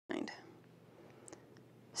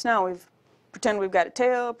So now pretend we've got a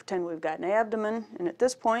tail, pretend we've got an abdomen, and at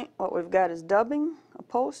this point what we've got is dubbing, a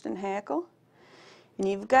post, and hackle. And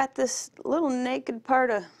you've got this little naked part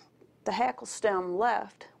of the hackle stem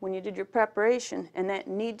left when you did your preparation, and that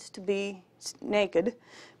needs to be naked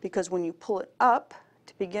because when you pull it up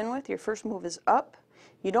to begin with, your first move is up.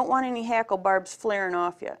 You don't want any hackle barbs flaring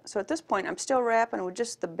off yet. So at this point I'm still wrapping with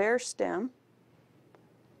just the bare stem.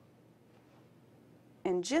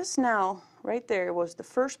 And just now, right there, was the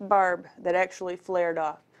first barb that actually flared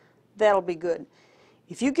off. That'll be good.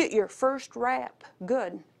 If you get your first wrap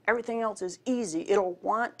good, everything else is easy. It'll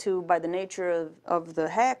want to, by the nature of the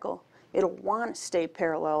hackle, it'll want to stay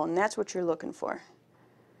parallel, and that's what you're looking for.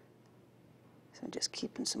 So just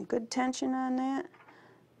keeping some good tension on that.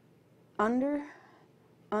 Under,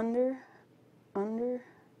 under, under,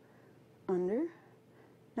 under.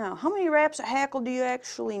 Now, how many wraps of hackle do you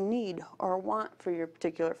actually need or want for your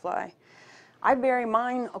particular fly? I vary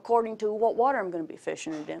mine according to what water I'm going to be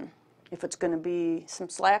fishing it in. If it's going to be some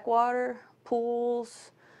slack water,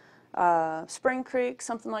 pools, spring creek,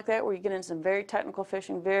 something like that, where you get into some very technical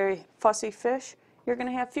fishing, very fussy fish, you're going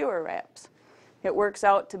to have fewer wraps. It works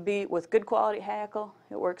out to be, with good quality hackle,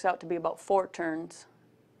 it works out to be about 4 turns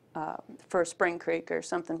for a spring creek or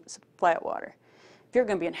something flat water. If you're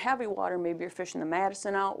going to be in heavy water, maybe you're fishing the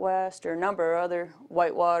Madison out west or a number of other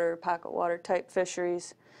whitewater, pocket water type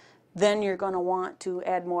fisheries, then you're going to want to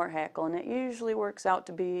add more hackle, and it usually works out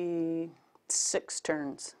to be 6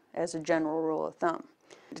 turns as a general rule of thumb.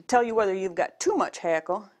 To tell you whether you've got too much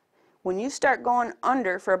hackle, when you start going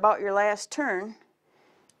under for about your last turn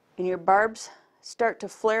and your barbs start to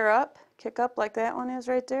flare up, kick up like that one is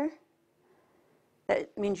right there,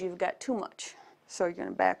 that means you've got too much. So you're going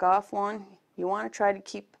to back off one. You want to try to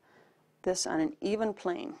keep this on an even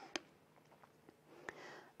plane.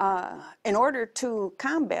 In order to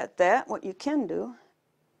combat that, what you can do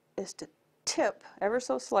is to tip ever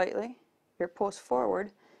so slightly your post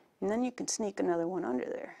forward, and then you can sneak another one under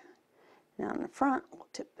there. Now in the front, we'll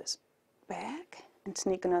tip this back and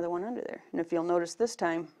sneak another one under there. And if you'll notice this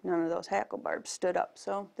time, none of those hackle barbs stood up.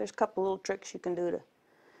 So there's a couple little tricks you can do to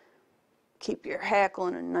keep your hackle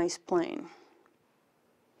in a nice plane.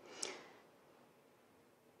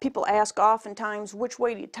 People ask oftentimes, which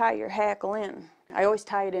way do you tie your hackle in? I always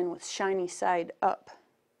tie it in with shiny side up.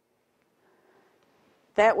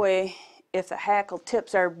 That way, if the hackle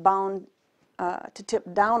tips are bound to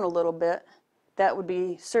tip down a little bit, that would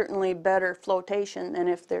be certainly better flotation than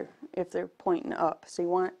if they're pointing up. So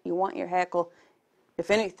you want your hackle, if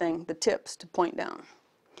anything, the tips to point down.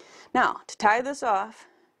 Now, to tie this off,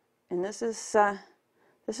 and this is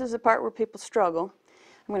the part where people struggle,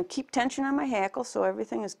 I'm going to keep tension on my hackle so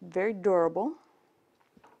everything is very durable.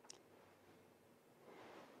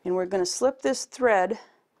 And we're going to slip this thread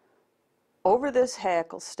over this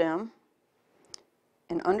hackle stem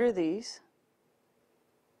and under these.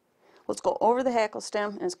 Let's go over the hackle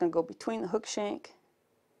stem, and it's going to go between the hook shank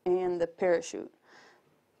and the parachute.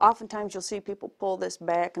 Oftentimes you'll see people pull this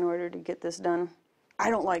back in order to get this done. I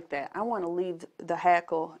don't like that. I want to leave the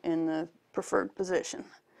hackle in the preferred position.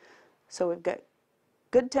 So we've got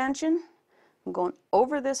good tension. I'm going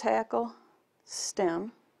over this hackle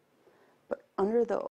stem, but under those.